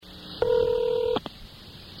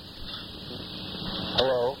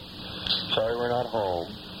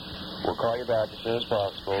home. We'll call you back as soon as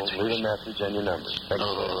possible. Leave a message and your number. Thank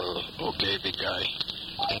you. Okay, big guy.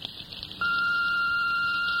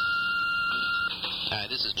 Hi,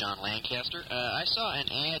 this is John Lancaster. I saw an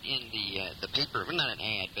ad in the paper, well, not an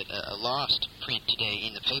ad, but a lost print today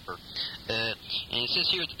in the paper. And it says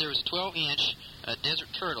here that there was a 12-inch desert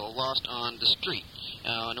turtle lost on the street,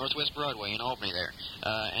 on Northwest Broadway in Albany there.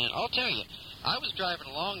 And I'll tell you, I was driving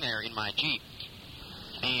along there in my Jeep,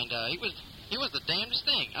 and it was the damnedest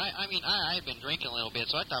thing. I mean, I had been drinking a little bit,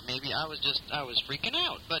 so I thought maybe I was freaking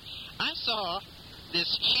out. But I saw this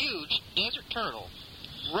huge desert turtle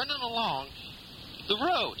running along the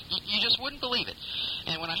road. You just wouldn't believe it.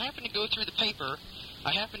 And when I happened to go through the paper,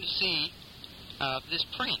 I happened to see this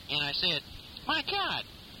print, and I said, my God,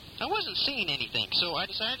 I wasn't seeing anything. So I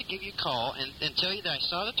decided to give you a call and tell you that I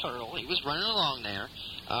saw the turtle. It was running along there.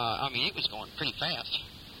 I mean, it was going pretty fast.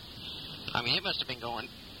 I mean, it must have been going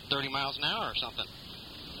 30 miles an hour or something.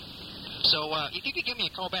 So if you could give me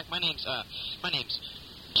a call back, my name's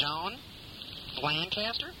John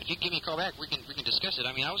Lancaster. If you give me a call back, we can discuss it.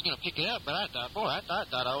 I mean, I was going to pick it up, but I thought, boy, I thought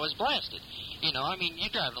I was blasted. You know, I mean,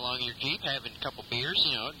 you're driving along in your Jeep, having a couple beers,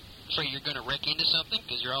 you know, afraid you're going to wreck into something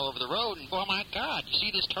because you're all over the road, and, boy, my God, you see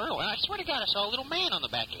this turtle. And I swear to God, I saw a little man on the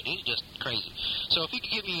back of it. He's just crazy. So if you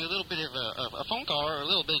could give me a little bit of a phone call or a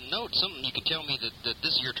little bit of note, something you could tell me that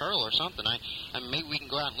this is your turtle or something, I mean, maybe we can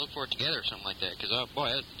go out and look for it together or something like that because, oh, boy,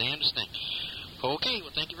 that's the damnedest thing. Okay,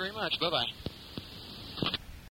 well, thank you very much. Bye-bye.